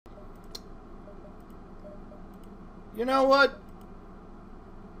You know what?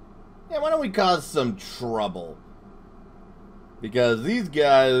 Yeah, why don't we cause some trouble? Because these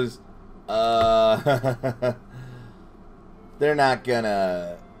guys, they're not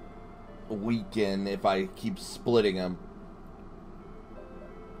gonna weaken if I keep splitting them.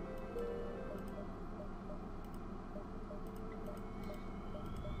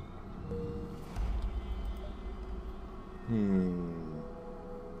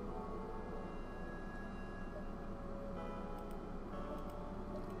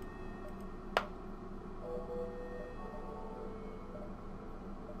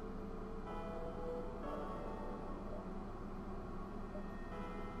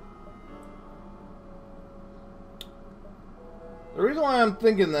 The reason why I'm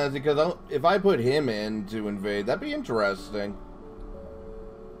thinking that is because if I put him in to invade, that'd be interesting.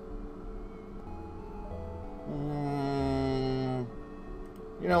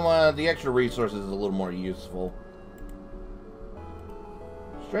 You know what? The extra resources is a little more useful.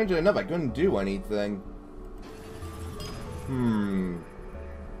 Strangely enough, I couldn't do anything.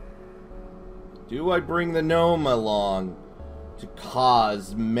 Do I bring the gnome along to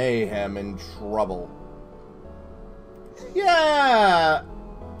cause mayhem and trouble? Yeah!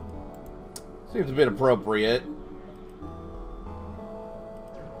 Seems a bit appropriate.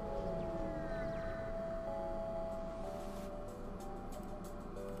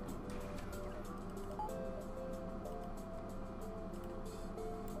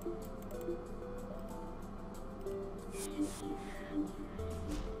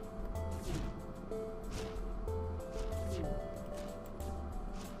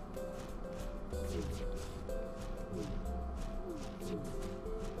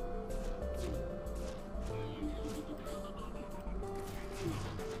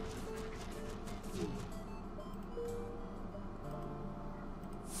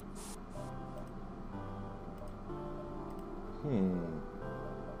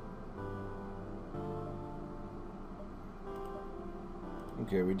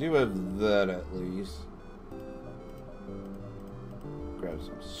 Okay, we do have that at least. Grab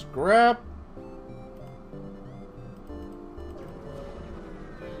some scrap.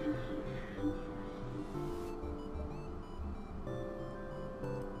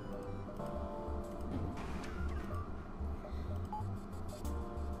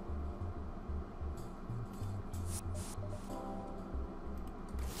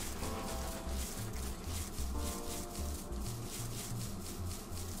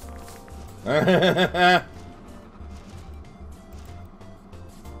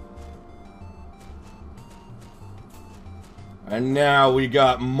 And now we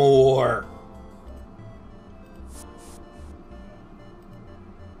got more.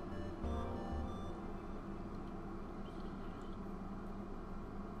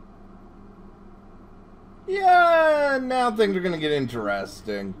 Yeah, now things are gonna get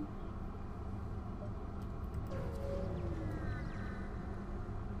interesting.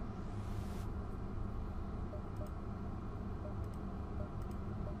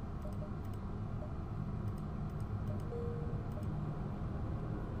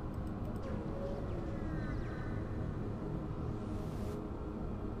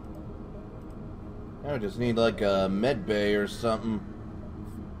 I just need like a med bay or something.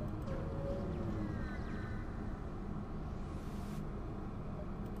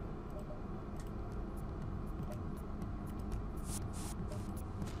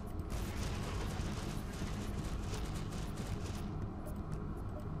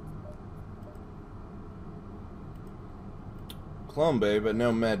 Clone bay, but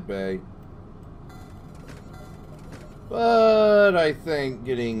no med bay. But I think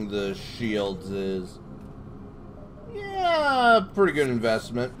getting the shields is, yeah, pretty good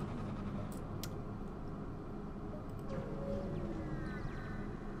investment.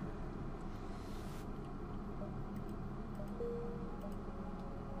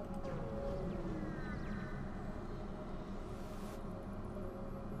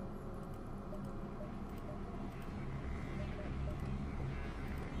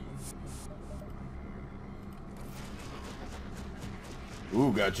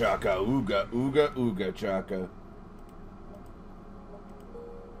 Ooga chaka, ooga, ooga, ooga chaka.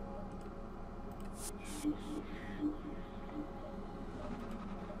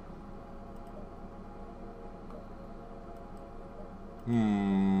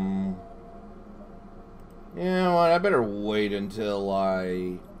 You know what? I better wait until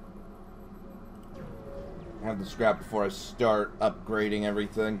I have the scrap before I start upgrading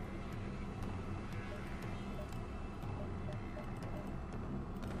everything.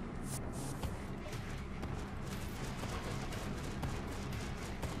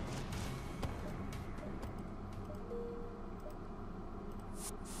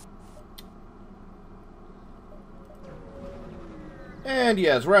 And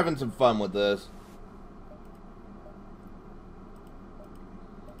yes, we're having some fun with this.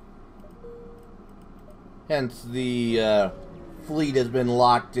 Hence, the fleet has been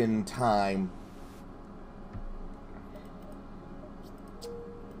locked in time.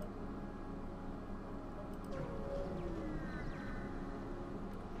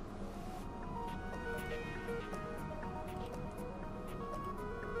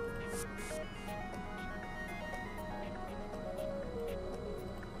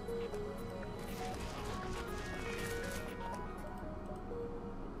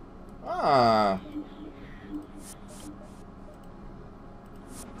 Ah.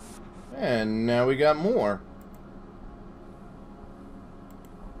 And now we got more.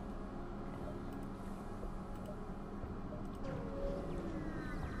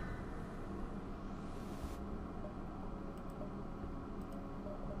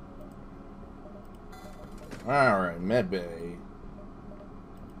 Alright, medbay.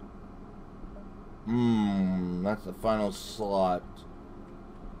 That's the final slot.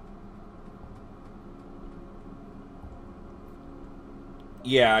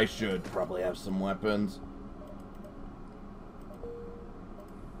 Yeah, I should probably have some weapons.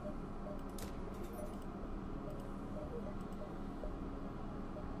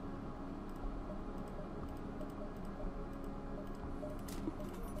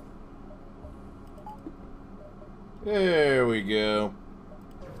 There we go.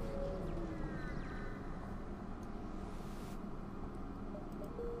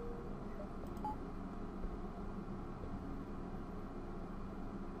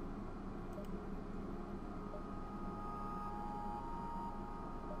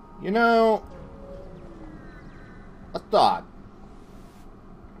 You know, a thought.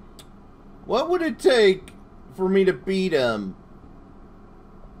 What would it take for me to beat him?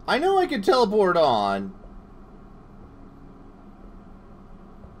 I know I can teleport on.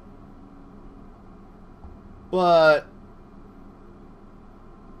 But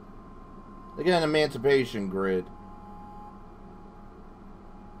again, emancipation grid.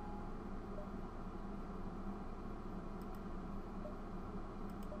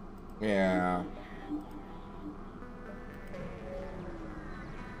 Yeah.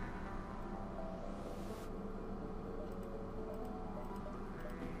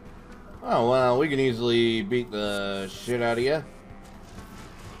 Oh, well, we can easily beat the shit out of you.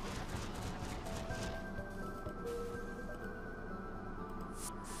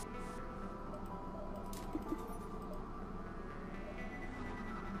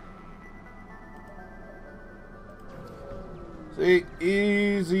 See,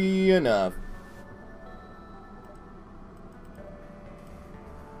 easy enough.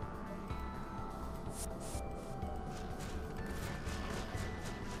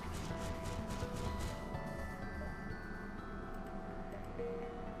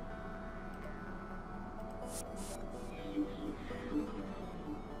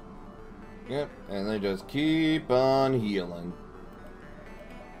 Yep, and they just keep on healing.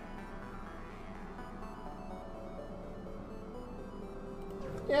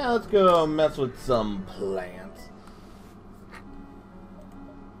 Yeah, let's go mess with some plants.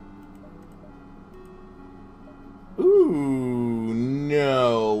 Ooh,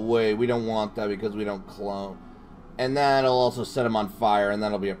 no way. We don't want that because we don't clone. And that'll also set him on fire, and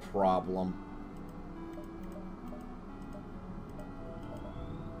that'll be a problem.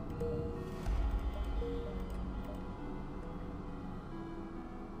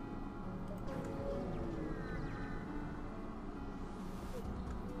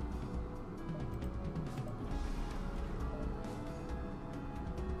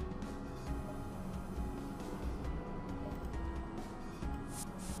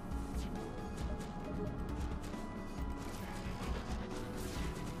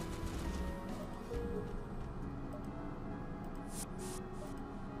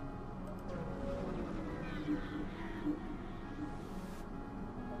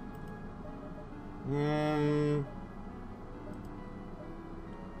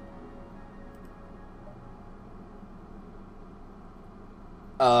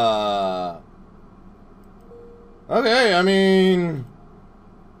 Okay, I mean,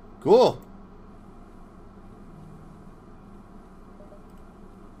 cool.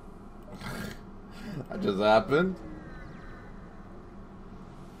 That just happened.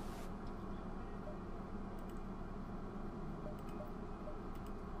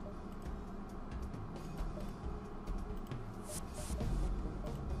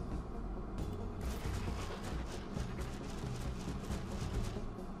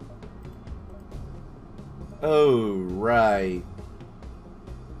 Oh, right.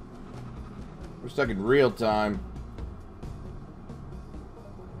 We're stuck in real time.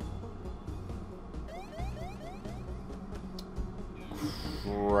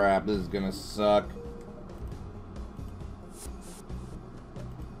 crap, this is gonna suck.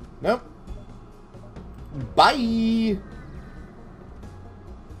 Nope. Bye!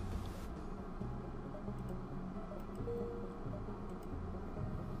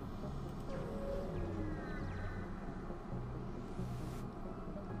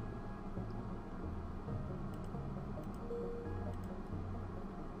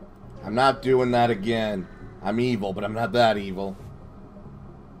 I'm not doing that again. I'm evil, but I'm not that evil.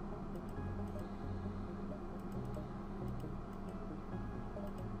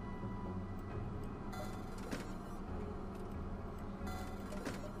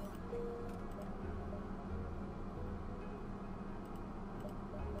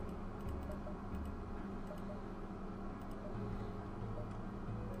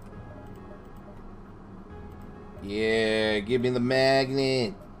 Yeah, give me the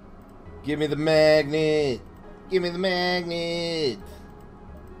magnet. Give me the magnet. Give me the magnet.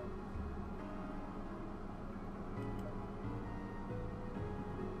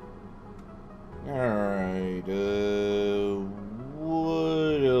 Alright,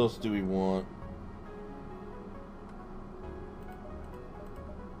 what else do we want?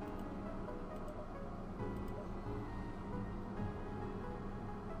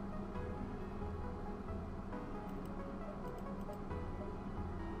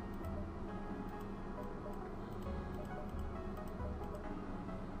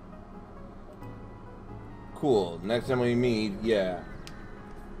 Cool. Next time we meet, yeah.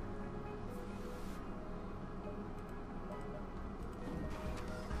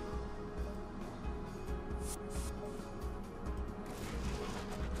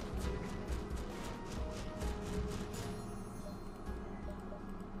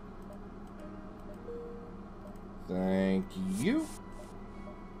 Thank you.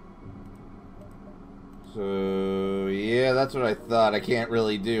 So, yeah, that's what I thought. I can't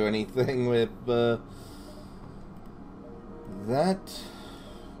really do anything with, that.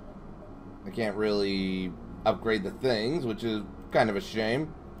 I can't really upgrade the things, which is kind of a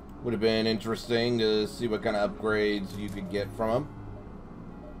shame. Would have been interesting to see what kind of upgrades you could get from them.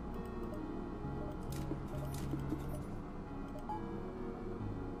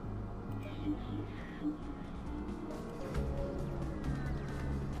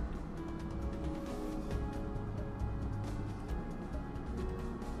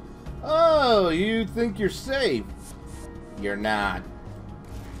 Oh, you think you're safe? You're not.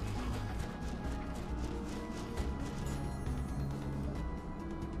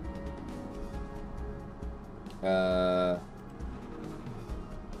 Are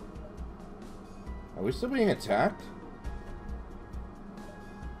we still being attacked?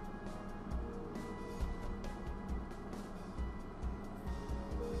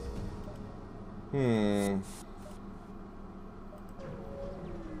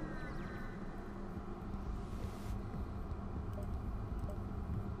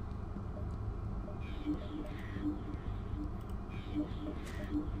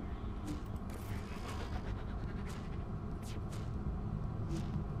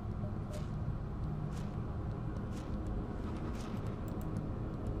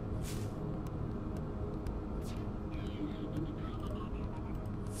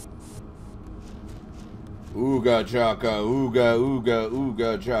 Ooga chaka, ooga ooga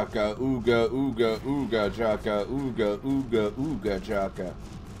ooga chaka, ooga ooga ooga chaka, ooga ooga ooga chaka.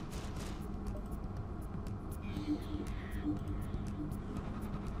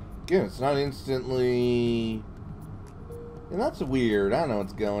 Again, it's not instantly. And that's weird. I don't know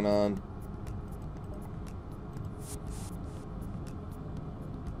what's going on.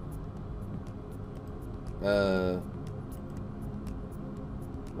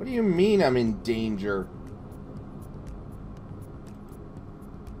 What do you mean I'm in danger?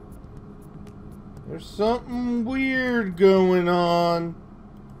 There's something weird going on.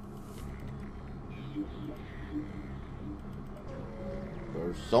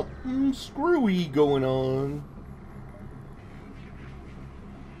 There's something screwy going on.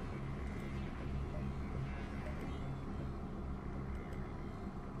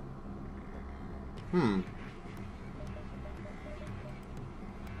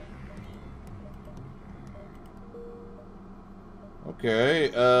 Okay,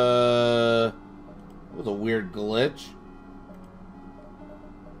 that was a weird glitch.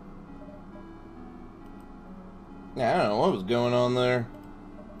 Yeah, I don't know what was going on there.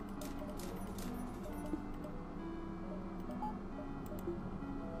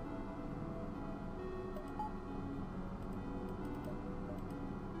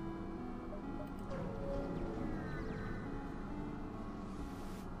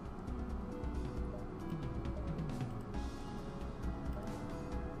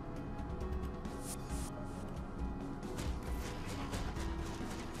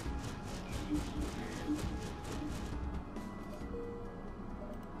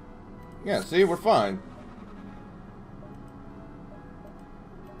 Yeah, see, we're fine.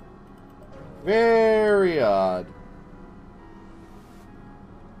 Very odd.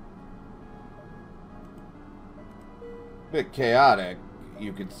 Bit chaotic,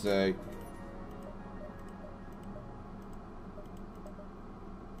 you could say.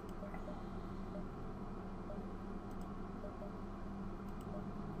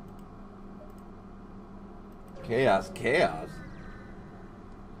 Chaos, chaos.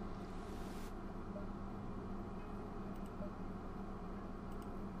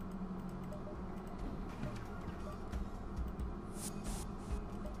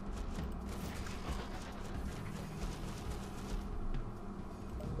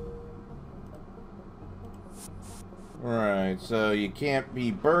 Right, so you can't be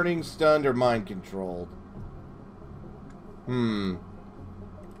burning, stunned, or mind controlled.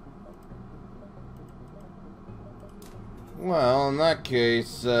 Well, in that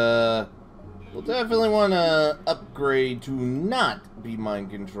case, we'll definitely want to upgrade to not be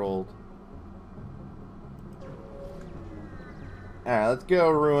mind controlled. Alright, let's go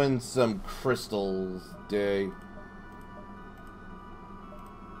ruin some crystals day.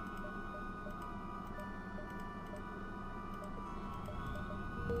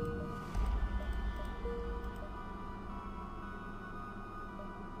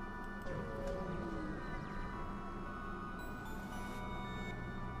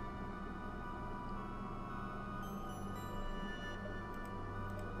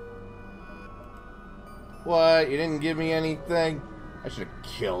 What? You didn't give me anything? I should have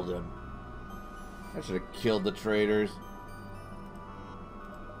killed him. I should have killed the traitors.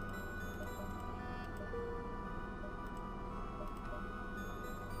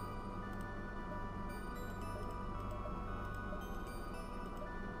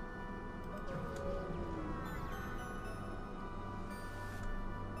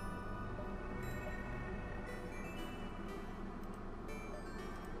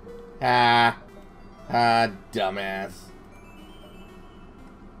 Ah. Ah, dumbass.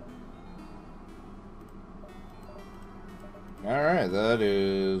 Alright, that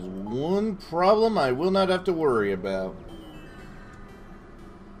is one problem I will not have to worry about.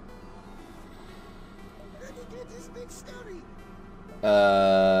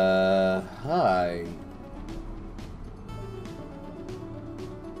 Hi.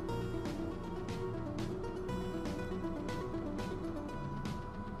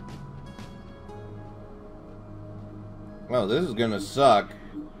 Well, this is gonna suck.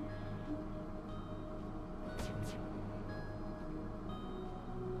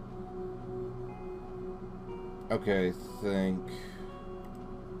 Okay, I think...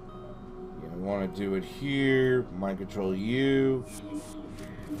 Yeah, I want to do it here. Mind control you.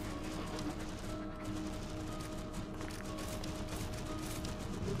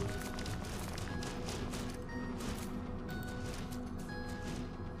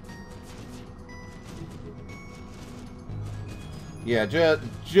 Yeah,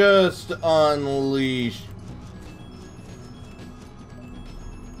 just unleash.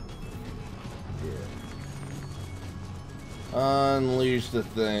 Yeah. Unleash the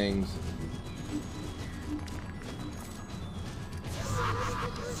things.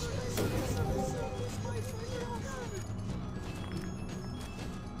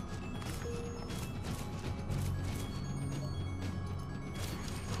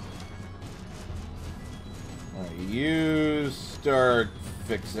 Alright, you start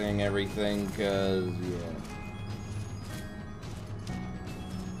fixing everything, cause yeah.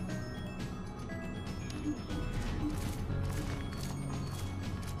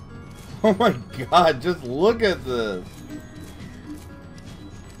 Oh my god, just look at this.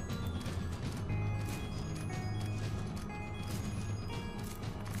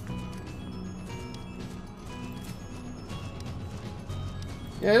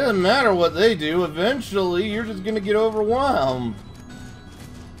 Yeah, it doesn't matter what they do. Eventually, you're just gonna get overwhelmed.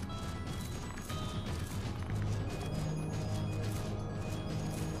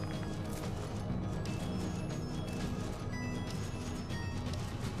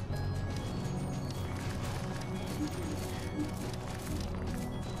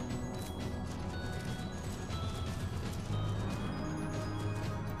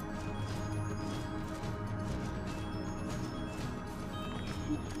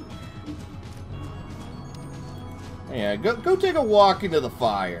 Yeah, go take a walk into the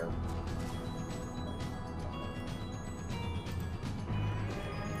fire.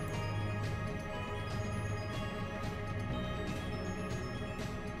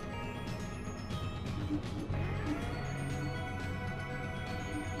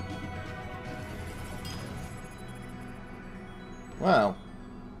 Well,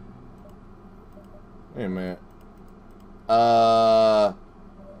 Wait a minute.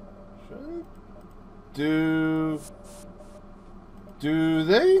 Shouldn't do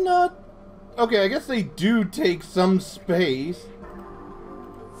they not? Okay, I guess they do take some space.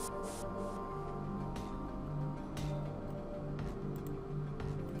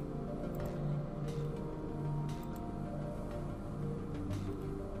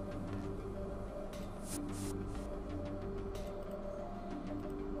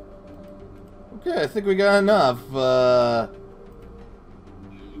 Okay, I think we got enough.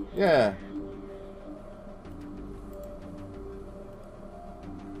 Yeah.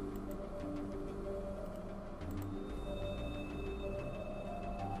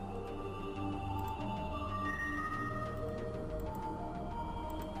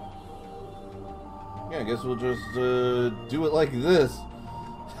 Yeah, I guess we'll just do it like this.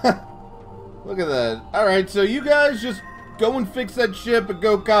 Look at that. Alright, so you guys just go and fix that ship and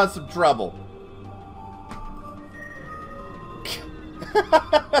go cause some trouble.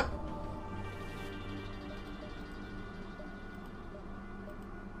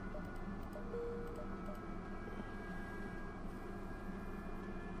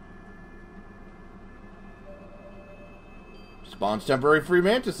 Spawns temporary free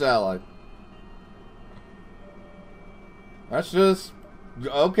mantis ally. That's just...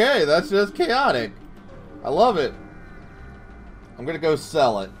 okay, that's just chaotic. I love it. I'm gonna go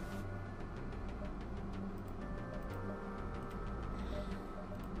sell it.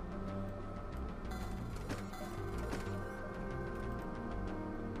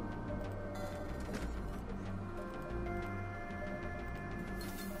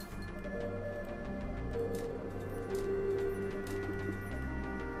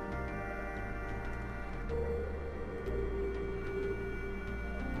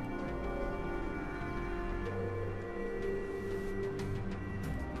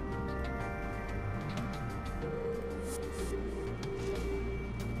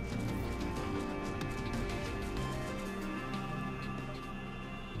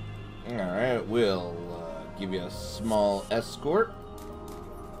 Alright, we'll give you a small escort.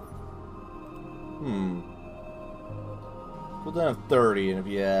 Cooldown of 30, and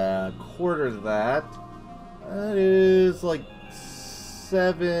if you quarter that, that is like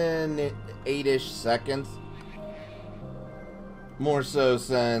 7, 8-ish seconds. More so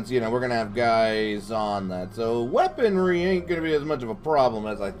since, you know, we're gonna have guys on that. So weaponry ain't gonna be as much of a problem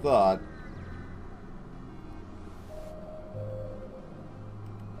as I thought.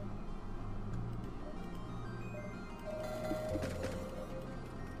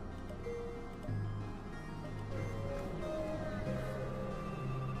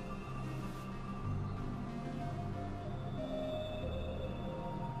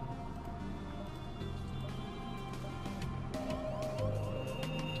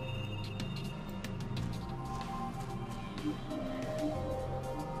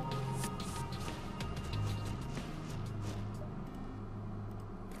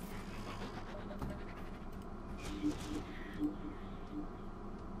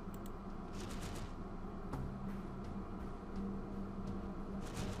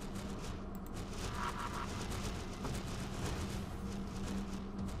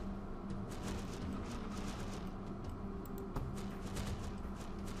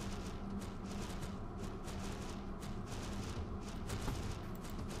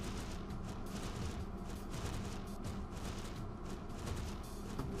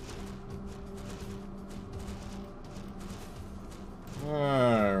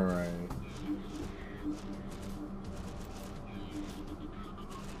 Alright.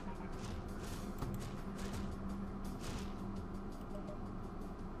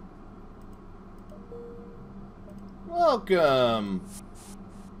 Welcome.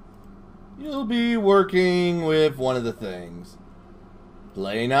 You'll be working with one of the things.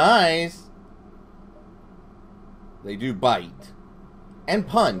 Play nice. They do bite. And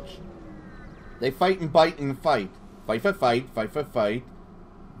punch. They fight and bite and fight. Fight, fight, fight, fight, fight, fight.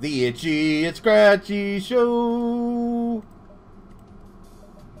 The Itchy and Scratchy Show.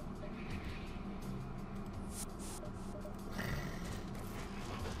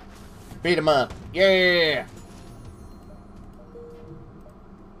 Beat 'em up. Yeah.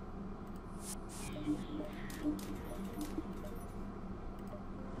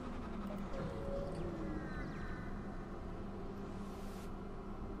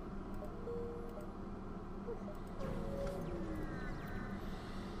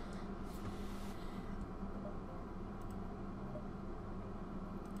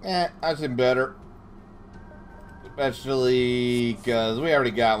 I've seen better. Especially because we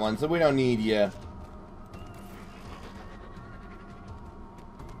already got one, so we don't need you.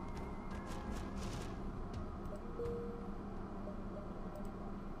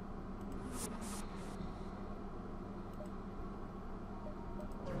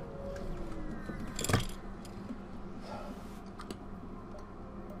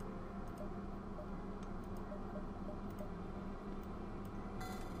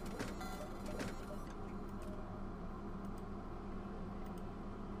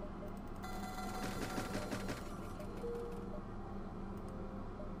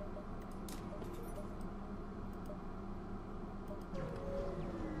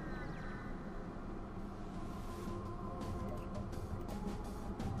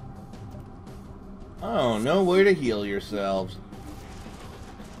 Oh, no way to heal yourselves.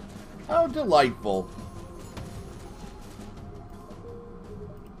 How delightful.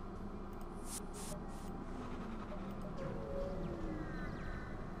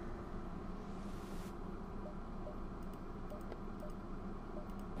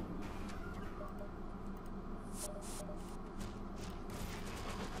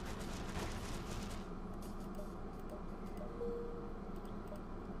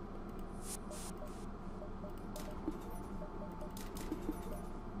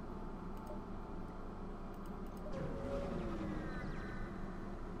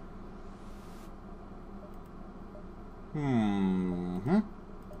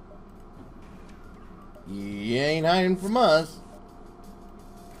 You ain't hiding from us.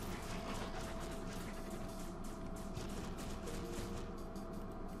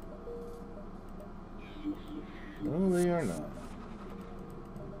 No, they are not.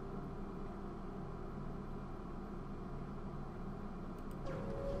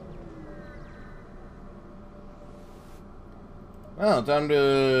 Well, time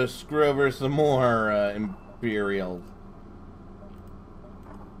to screw over some more Imperials.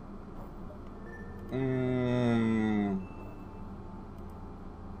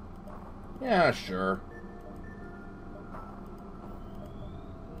 Yeah, sure.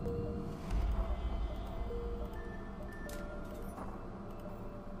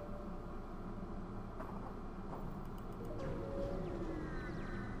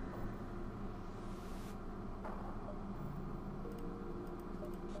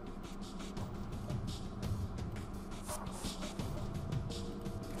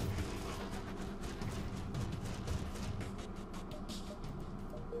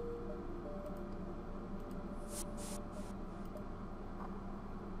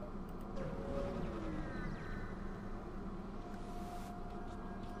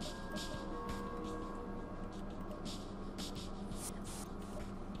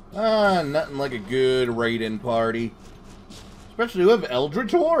 Nothing like a good raid-in party. Especially with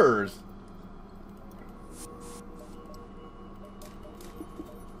Eldritch Horrors.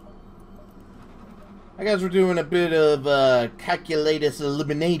 I guess we're doing a bit of calculatus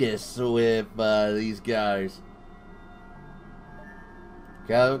eliminatus with these guys.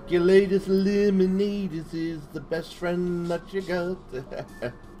 Calculatus eliminatus is the best friend that you got.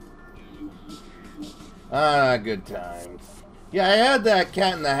 Good times. Yeah, I had that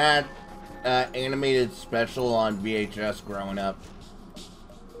Cat in the Hat animated special on VHS growing up.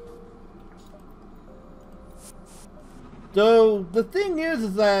 So, the thing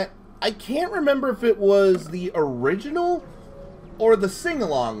is that I can't remember if it was the original or the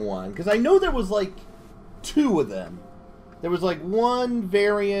sing-along one, because I know there was like 2 of them. There was like one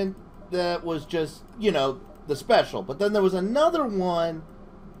variant that was just, you know, the special, but then there was another one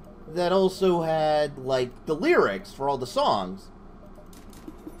that also had like the lyrics for all the songs.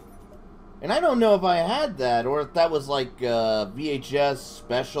 And I don't know if I had that or if that was like a VHS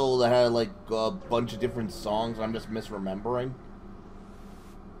special that had like a bunch of different songs I'm just misremembering.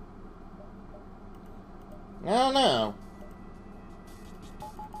 I don't know.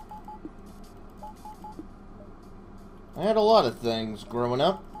 I had a lot of things growing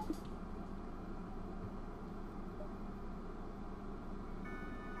up.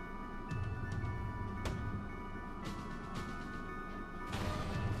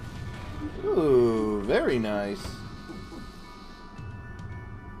 Ooh, very nice.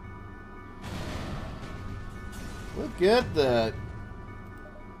 Look at that.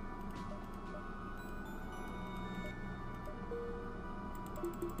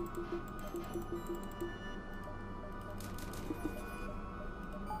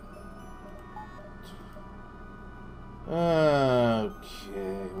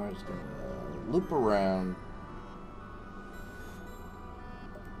 Okay, we're just gonna loop around.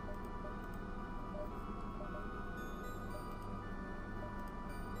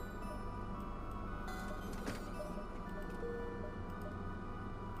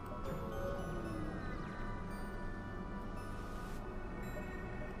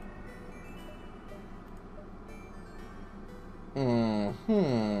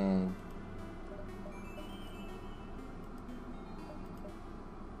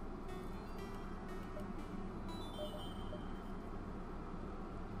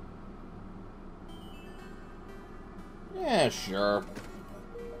 Yeah, sure.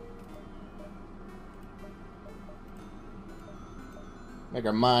 Make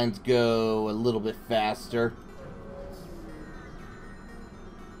our minds go a little bit faster.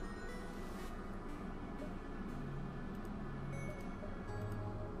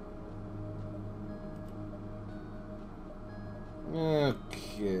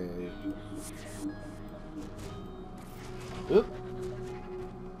 Okay. Oop.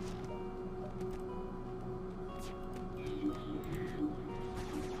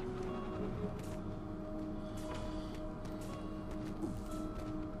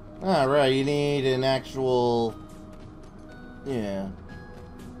 Alright, you need an actual... Yeah.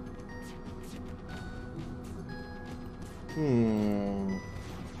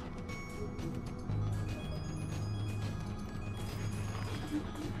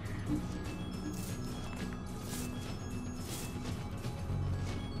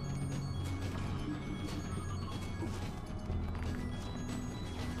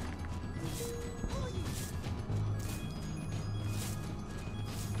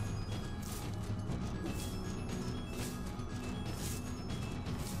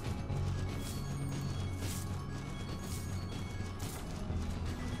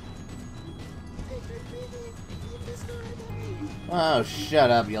 Oh,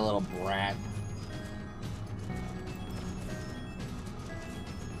 shut up, you little brat.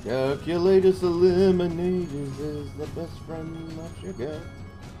 Calculators eliminators is the best friend that you get.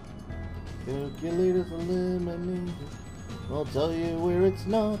 Calculators eliminators will tell you where it's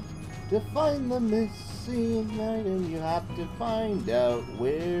not to find the missing item. You have to find out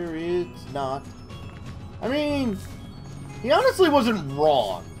where it's not. I mean, he honestly wasn't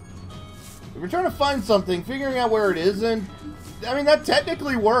wrong. If you're trying to find something, figuring out where it isn't, I mean, that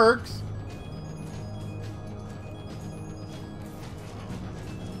technically works.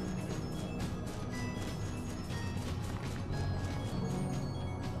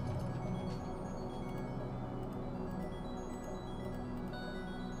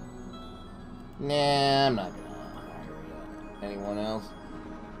 Nah, I'm not gonna hire anyone else.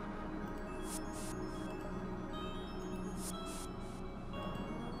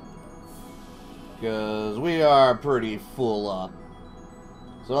 Because we are pretty full up.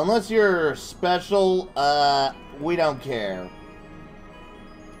 So unless you're special, we don't care.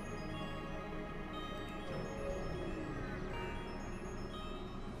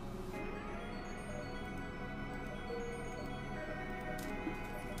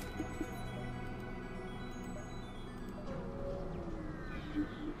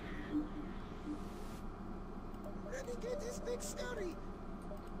 Let me get this big story.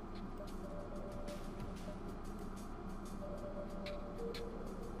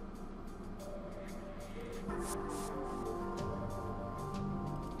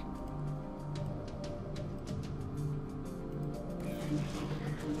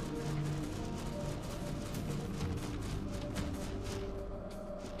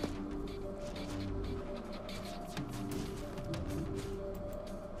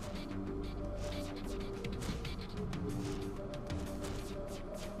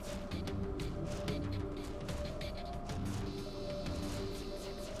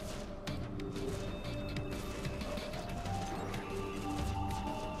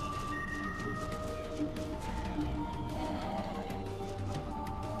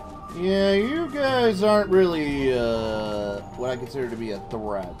 Yeah, you guys aren't really, what I consider to be a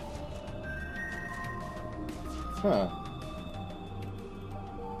threat. Huh.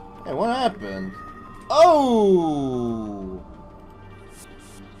 Hey, what happened? Oh!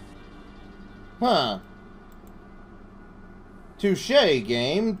 Huh. Touché,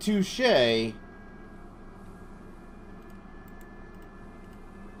 game. Touché.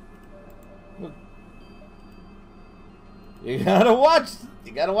 You gotta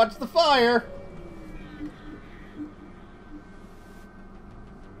watch the fire.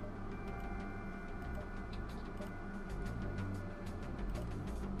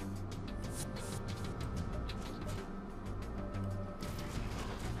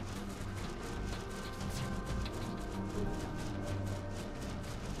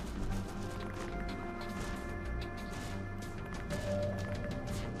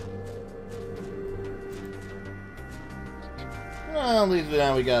 Well, at least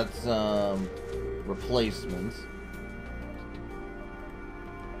now we got some replacements.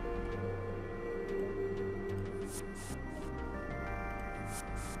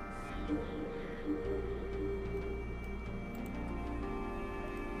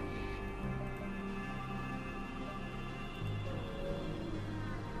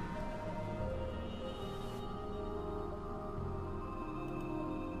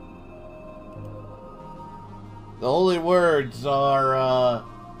 The holy words are,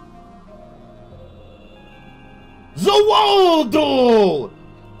 Zawaldo!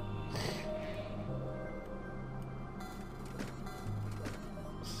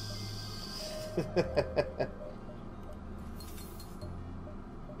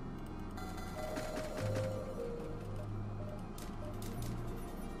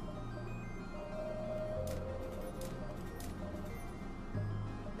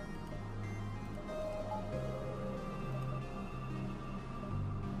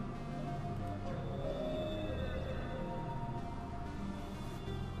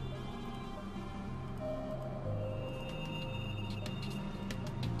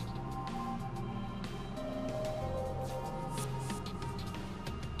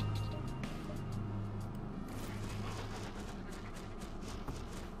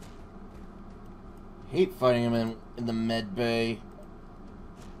 Hate fighting him in the med bay.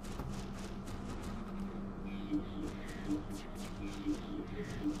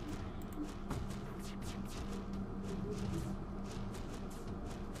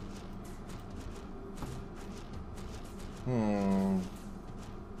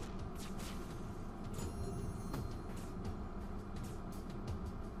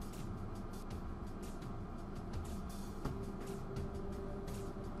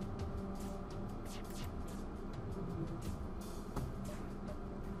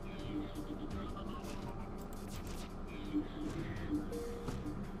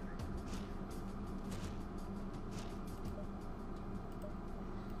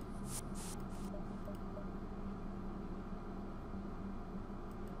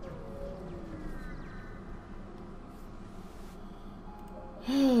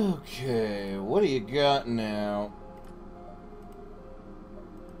 Okay, what do you got now?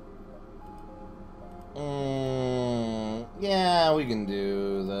 Yeah, we can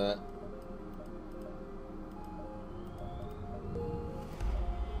do that.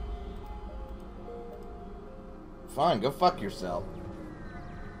 Fine, go fuck yourself.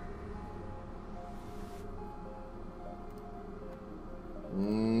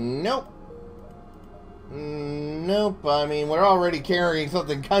 Nope. Nope, I mean, we're already carrying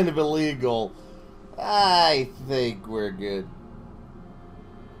something kind of illegal. I think we're good.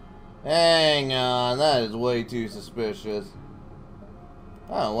 Hang on, that is way too suspicious.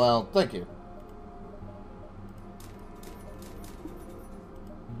 Oh, well, thank you.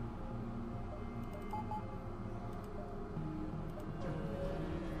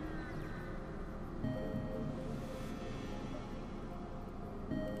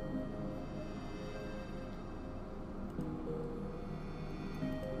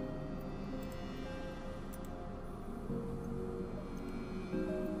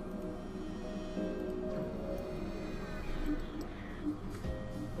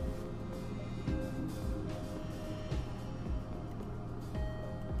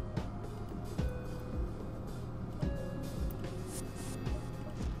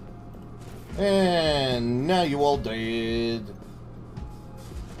 And now you all dead.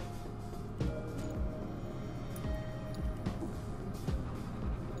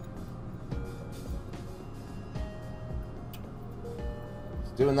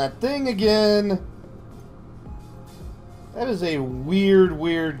 It's doing that thing again. That is a weird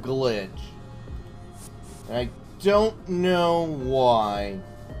glitch. And I don't know why.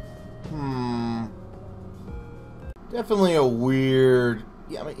 Definitely a weird...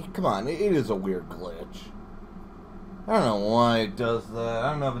 Yeah, I mean, come on, it is a weird glitch. I don't know why it does that. I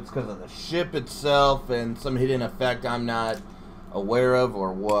don't know if it's because of the ship itself and some hidden effect I'm not aware of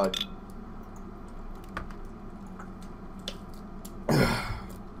or what.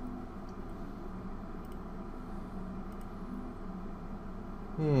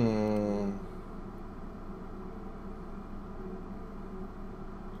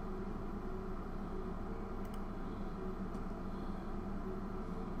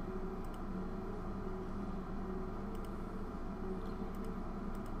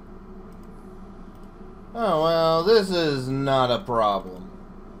 Oh, well, this is not a problem.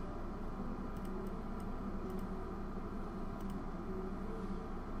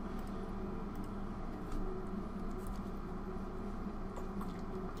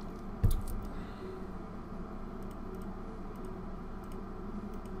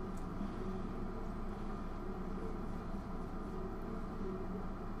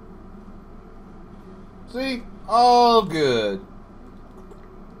 See? All good.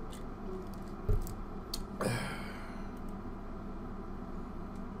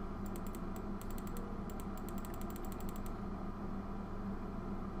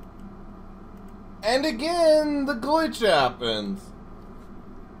 And again, the glitch happens.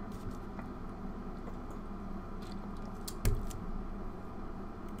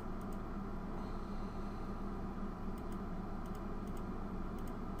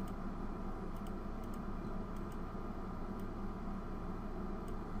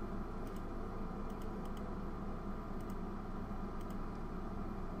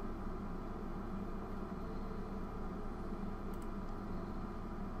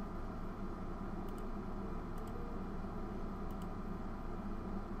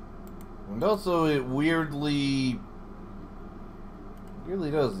 And also, it weirdly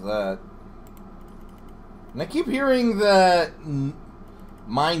does that. And I keep hearing that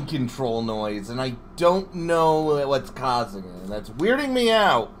mind control noise, and I don't know what's causing it. And that's weirding me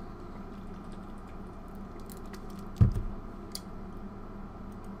out.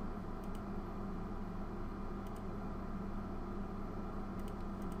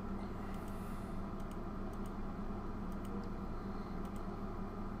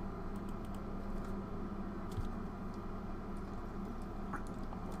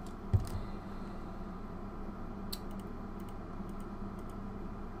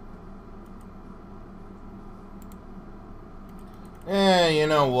 you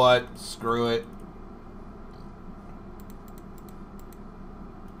know what? Screw it.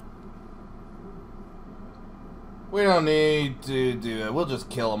 We don't need to do it. We'll just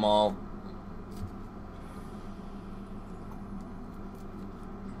kill them all.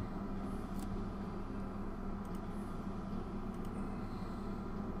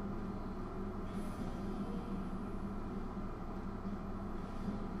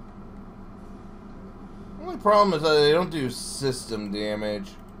 The only problem is that they don't do system damage.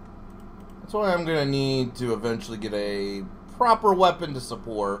 That's why I'm gonna need to eventually get a proper weapon to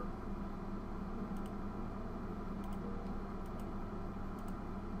support.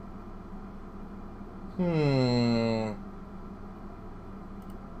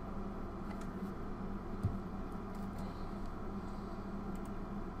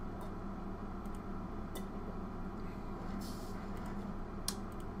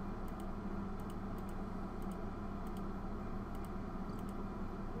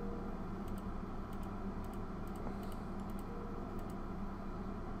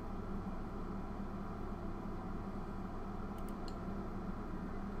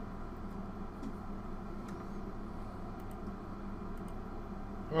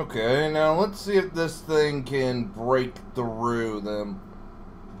 Okay, now let's see if this thing can break through them.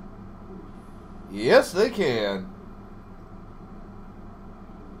 Yes, they can.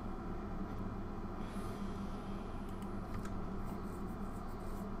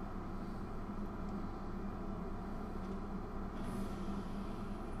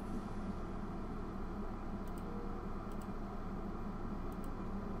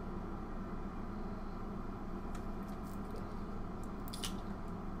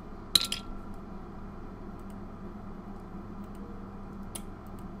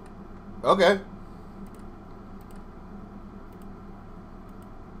 Okay.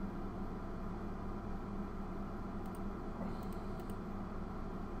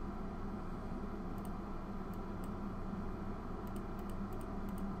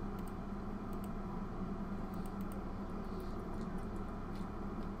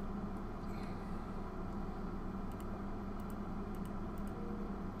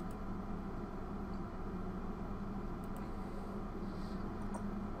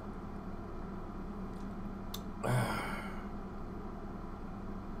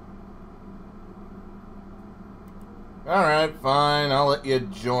 Alright, fine. I'll let you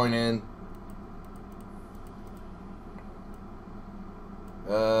join in.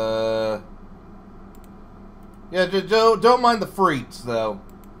 Yeah, don't mind the freaks, though.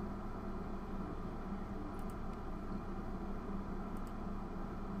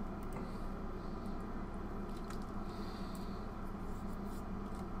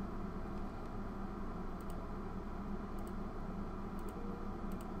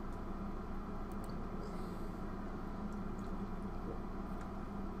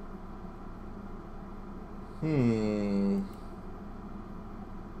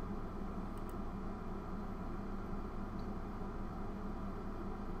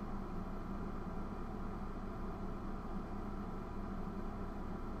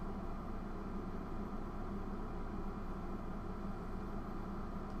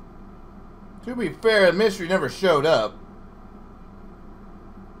 To be fair, the mystery never showed up.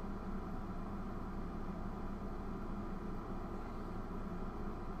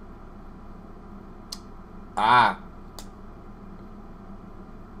 Ah.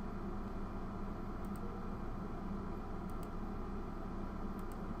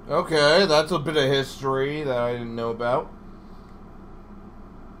 Okay, that's a bit of history that I didn't know about.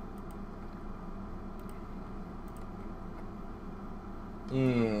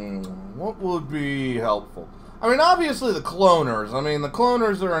 What would be helpful? I mean, obviously the cloners. I mean, the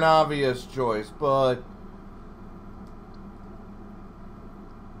cloners are an obvious choice, but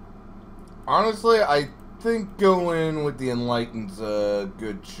honestly, I think going with the Enlightened's a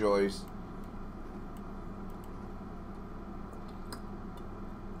good choice.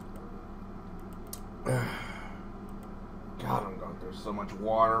 God, I'm going through so much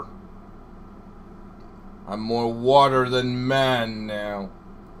water. I'm more water than man now.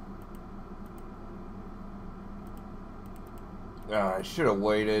 I should have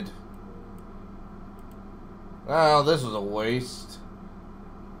waited. Well, this was a waste.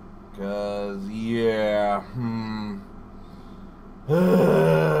 'Cause, yeah,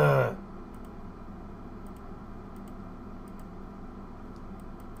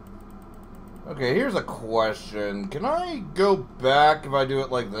 Okay, here's a question. Can I go back if I do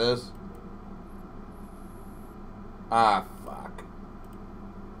it like this? Ah, fuck.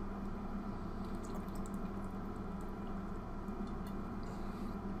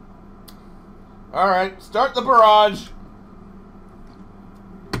 Alright, start the barrage.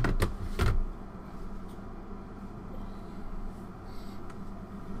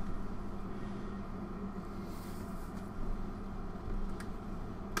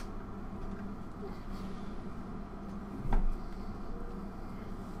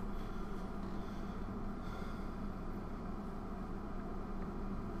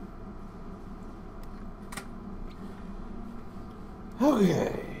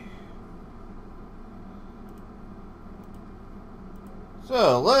 Okay.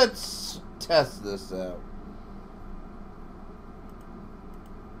 So, let's test this out.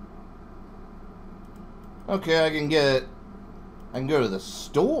 Okay, I can go to the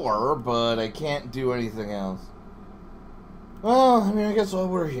store, but I can't do anything else. Well, I mean, I guess while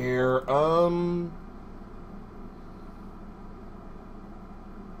we're here,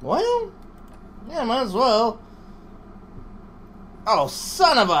 well, yeah, might as well. Oh,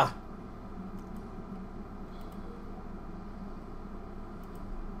 son of a...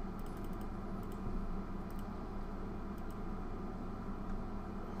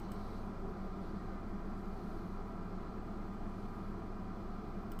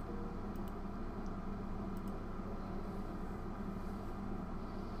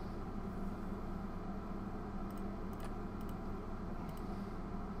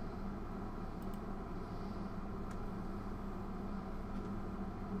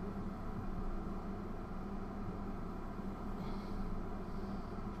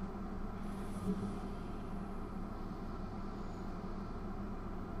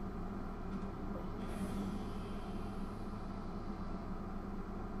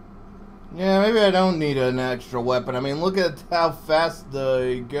 Yeah, maybe I don't need an extra weapon. I mean, look at how fast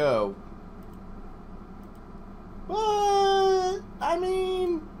they go. But, I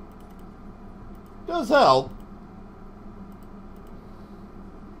mean, does help.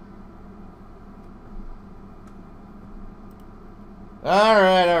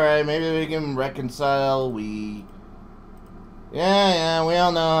 Alright, maybe we can reconcile. Yeah, we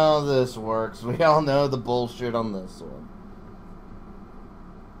all know how this works. We all know the bullshit on this one.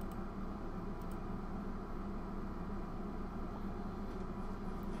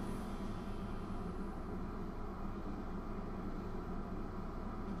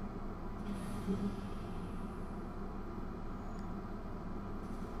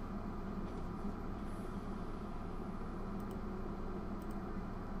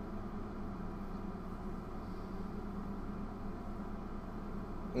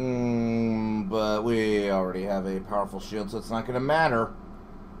 But we already have a powerful shield, so it's not going to matter.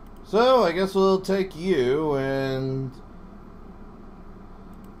 So, I guess we'll take you and...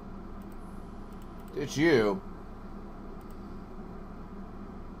 It's you.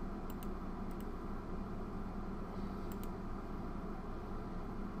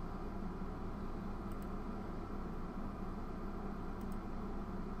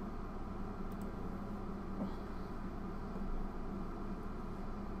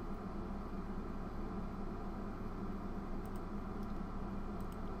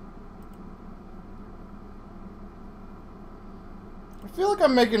 I feel like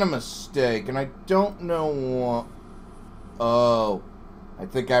I'm making a mistake, and I don't know what... Oh, I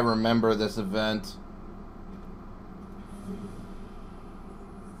think I remember this event.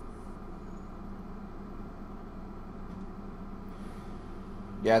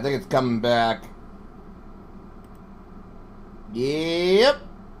 Yeah, I think it's coming back. Yep.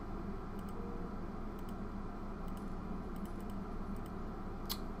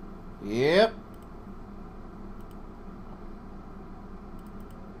 Yep.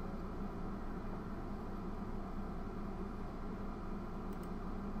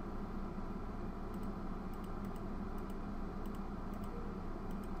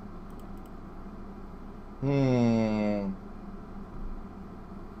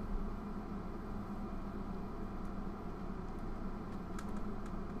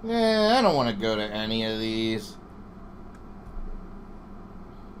 Yeah, I don't want to go to any of these.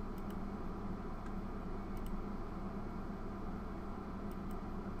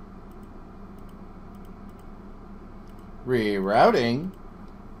 Rerouting?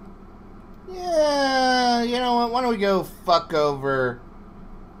 Yeah, you know what? Why don't we go fuck over,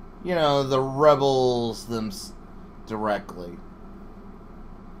 you know, the rebels directly?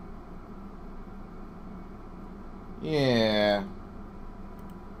 Yeah.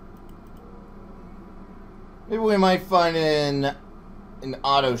 Maybe we might find an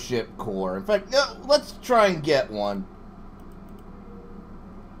auto ship core. In fact, no, let's try and get one.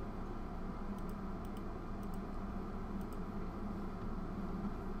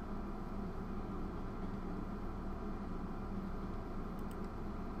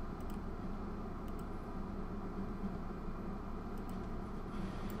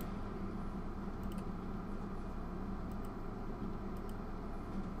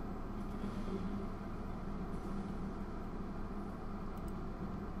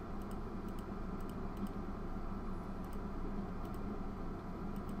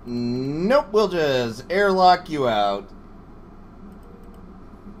 Nope, we'll just airlock you out.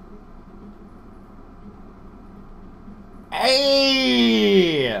 Hey!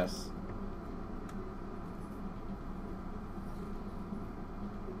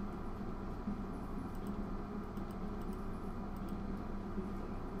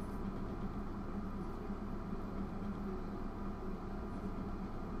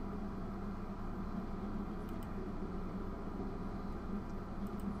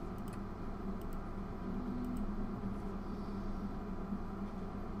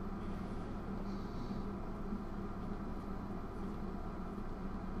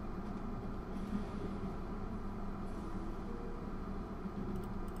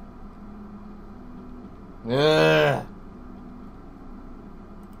 Ugh.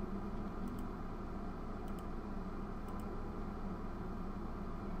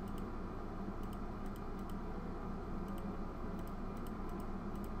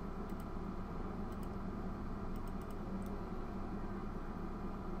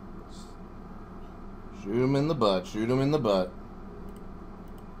 Shoot him in the butt. Shoot him in the butt.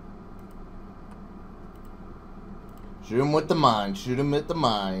 Shoot him with the mines. Shoot him at the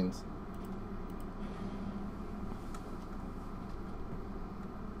mines.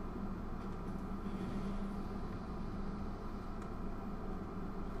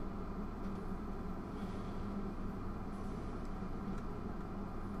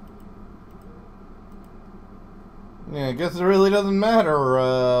 Yeah, I guess it really doesn't matter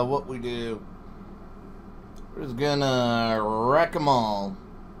what we do. We're just gonna wreck them all.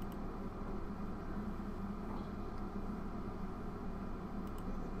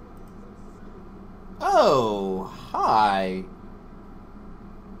 Oh, hi.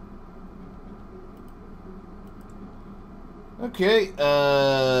 Okay,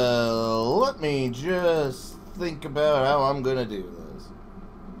 let me just think about how I'm gonna do this.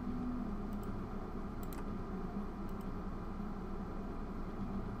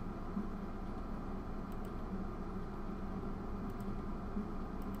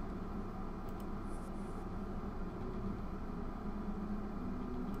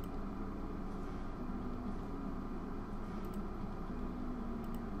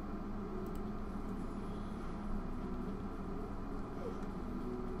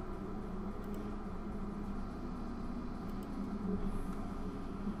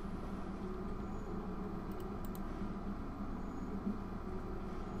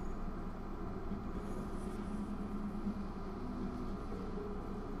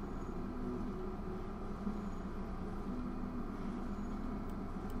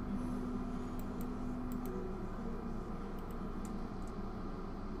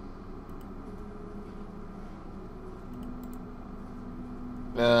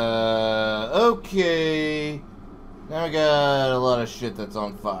 Okay. Now we got a lot of shit that's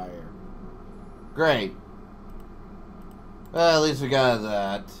on fire. Great. Well, at least we got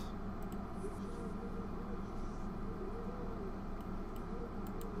that.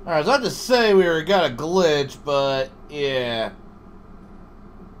 Alright, I was about to say we got a glitch, but yeah.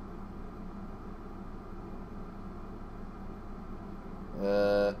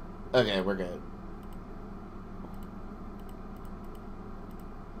 Okay, we're good.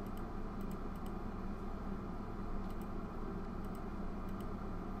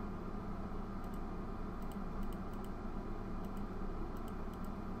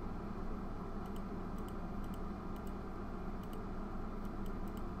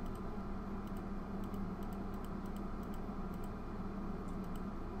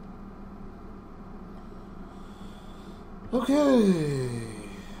 Okay.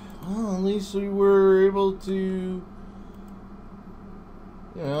 Well, at least we were able to, you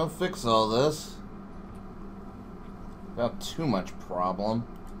know, fix all this without too much problem.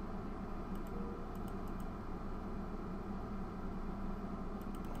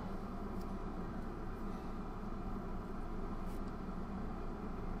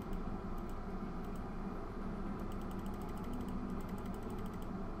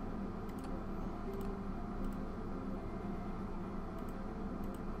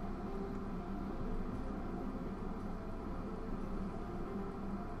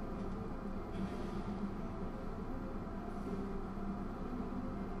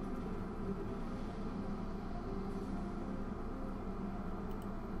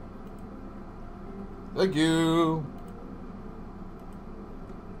 Thank you.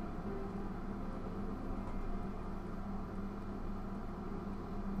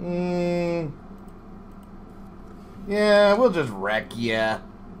 Yeah, we'll just wreck ya.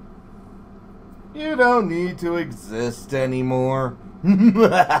 You don't need to exist anymore.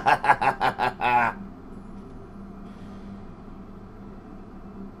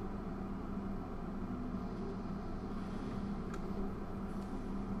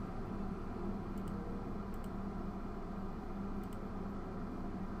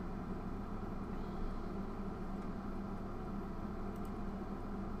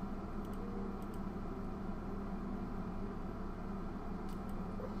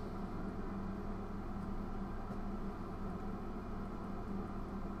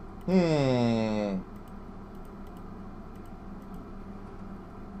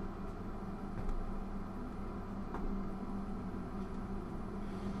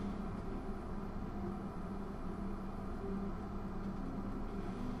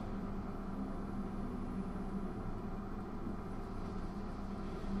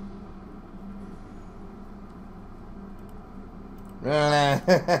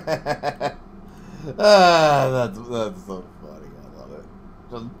 That's so funny. I love it.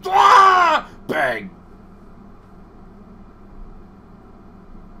 Just bang.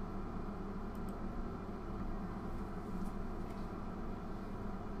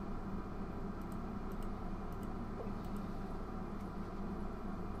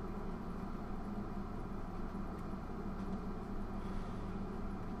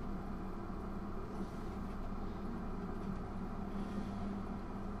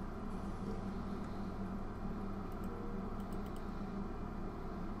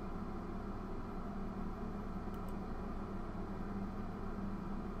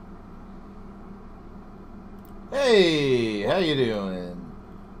 Hey, how you doing?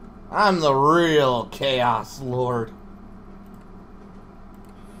 I'm the real Chaos Lord.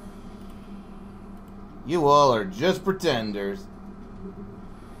 You all are just pretenders.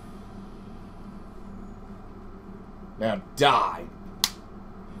 Now die.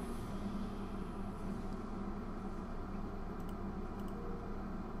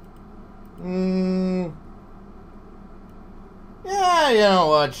 Yeah, you know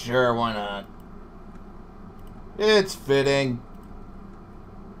what? Sure, why not? It's fitting.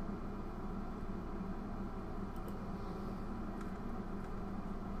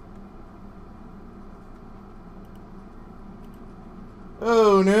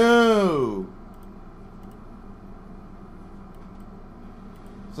 Oh no!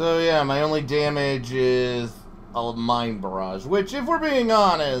 So yeah, my only damage is a Mind Barrage, which, if we're being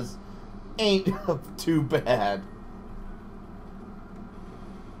honest, ain't too bad.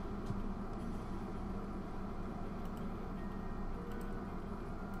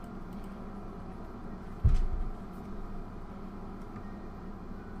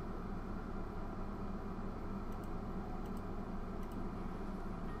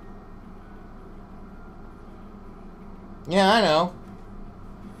 Yeah, I know.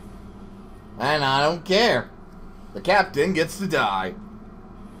 And I don't care. The captain gets to die.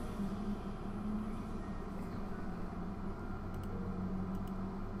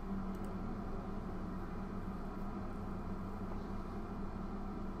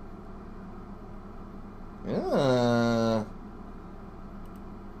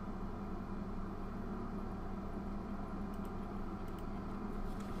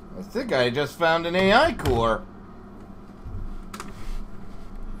 I think I just found an AI core.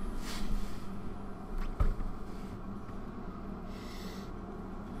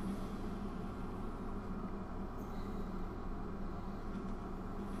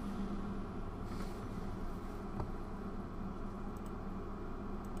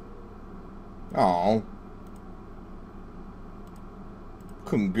 Oh.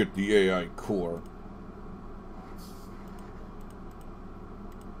 Couldn't get the AI core.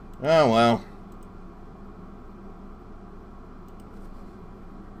 Oh well.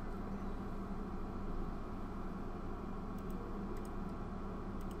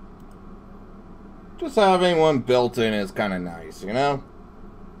 Just having one built in is kind of nice, you know?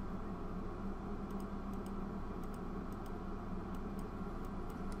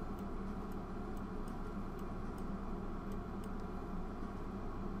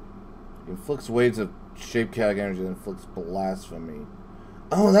 Inflicts waves of shape chaotic energy that inflicts blasphemy.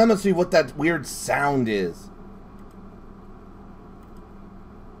 Oh, that must be what that weird sound is.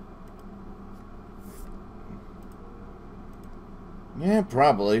 Yeah,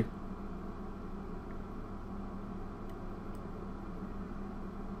 probably.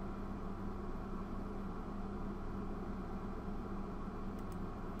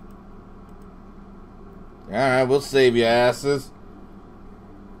 Alright, we'll save you asses.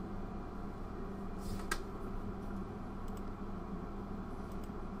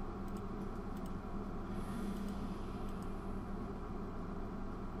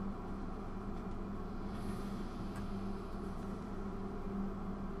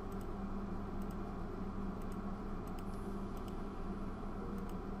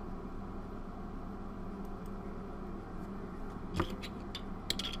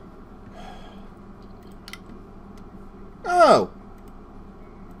 Oh!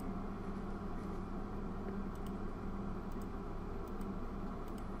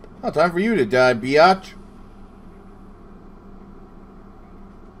 Oh, time for you to die, biatch.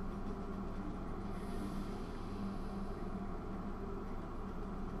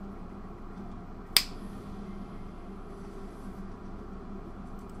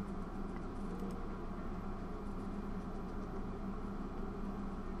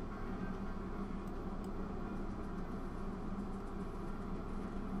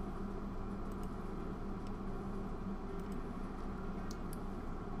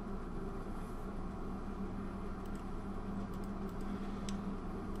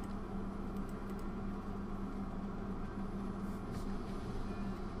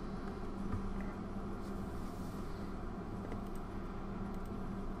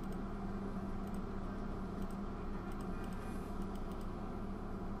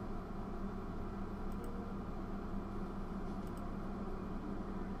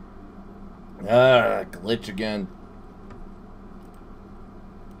 Glitch again.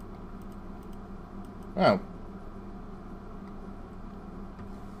 Oh.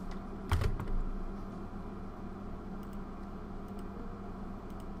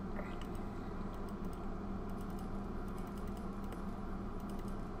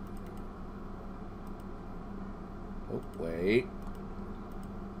 Oh, wait.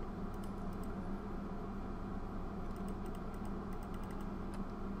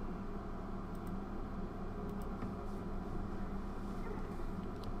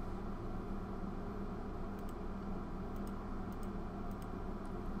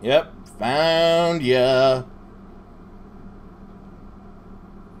 Yep, found ya.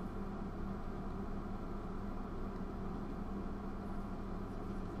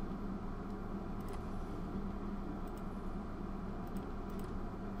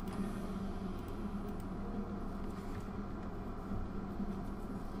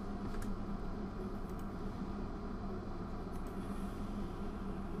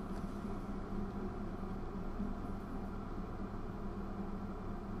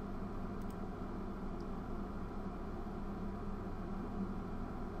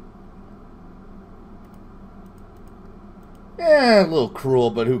 A little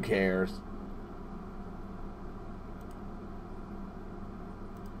cruel, but who cares?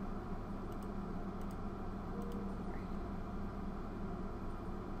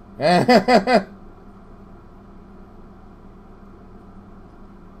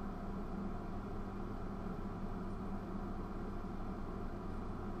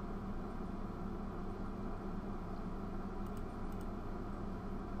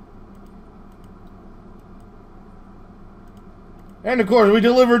 And of course, we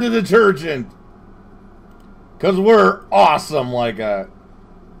deliver the detergent. Because we're awesome like that.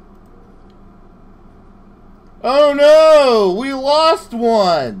 Oh no! We lost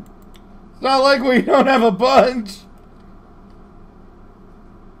one! It's not like we don't have a bunch.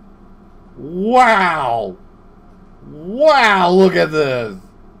 Wow! Wow, look at this!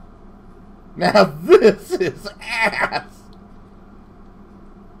 Now this is ass!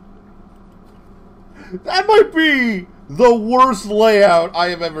 That might be the worst layout I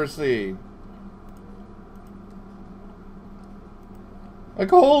have ever seen. Like,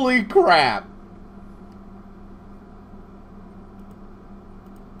 holy crap.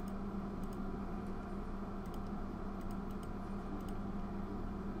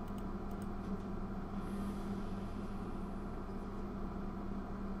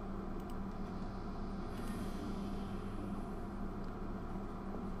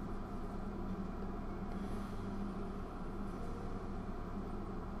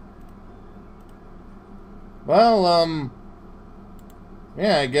 Well,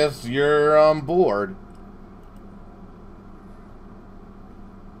 yeah, I guess you're on board.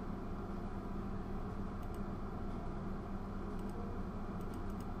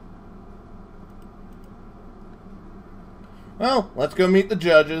 Well, let's go meet the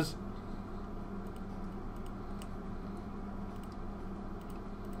judges.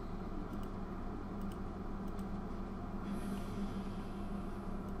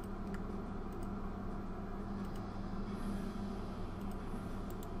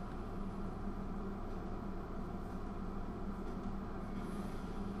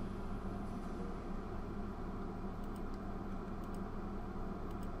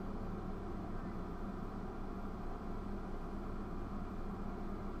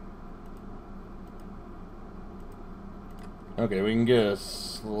 Okay, we can get a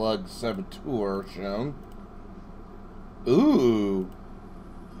slug saboteur shown. Ooh.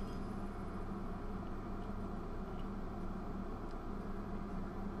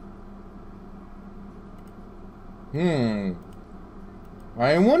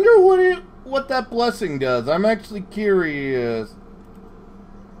 I wonder what that blessing does. I'm actually curious.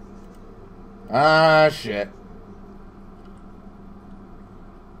 Ah, shit.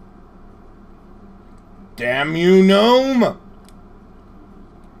 Damn you, gnome!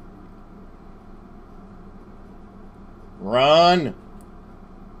 Run!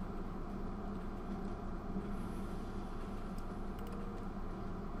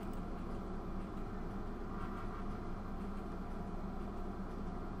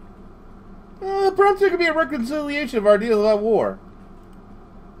 Perhaps there could be a reconciliation of our deal of that war.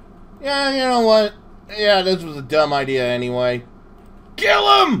 Yeah, you know what? Yeah, this was a dumb idea anyway.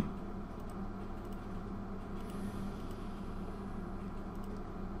 Kill him!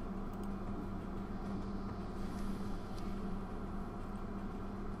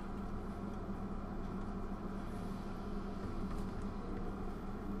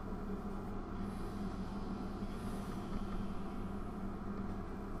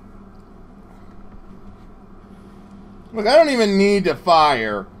 Look, I don't even need to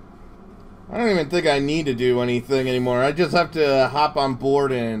fire. I don't even think I need to do anything anymore. I just have to hop on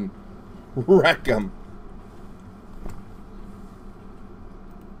board and wreck them.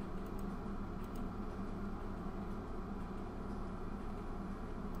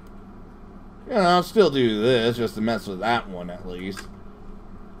 You know, I'll still do this just to mess with that one at least.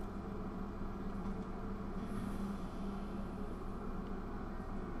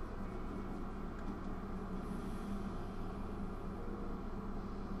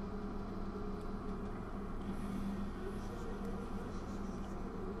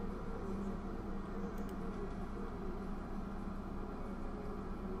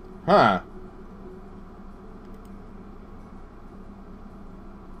 Huh.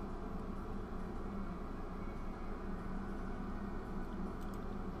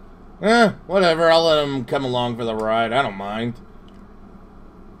 Whatever. I'll let him come along for the ride. I don't mind.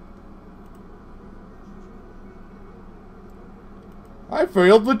 I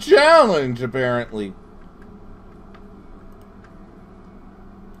failed the challenge, apparently.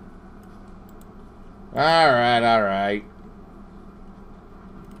 Alright, alright.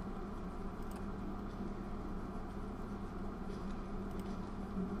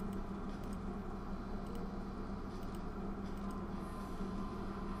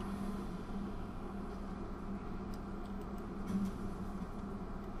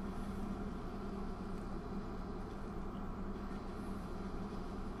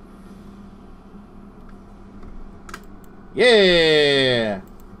 Yeah!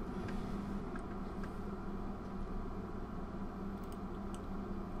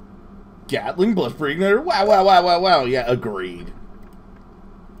 Gatling plus pre-igniter? Wow, wow, wow, wow, wow. Yeah, agreed.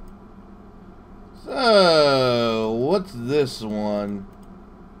 So, what's this one?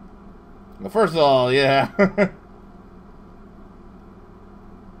 Well, first of all, yeah.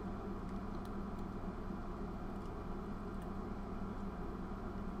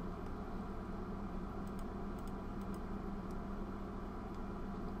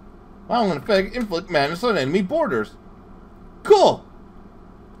 I'm gonna inflict madness on enemy borders. Cool!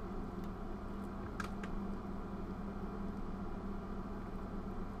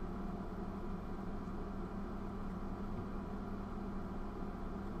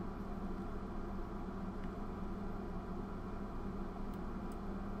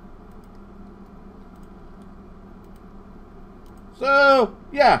 So,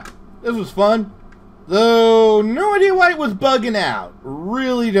 yeah, this was fun. Though, no idea why it was bugging out.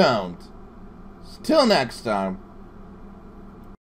 Really don't. Till next time.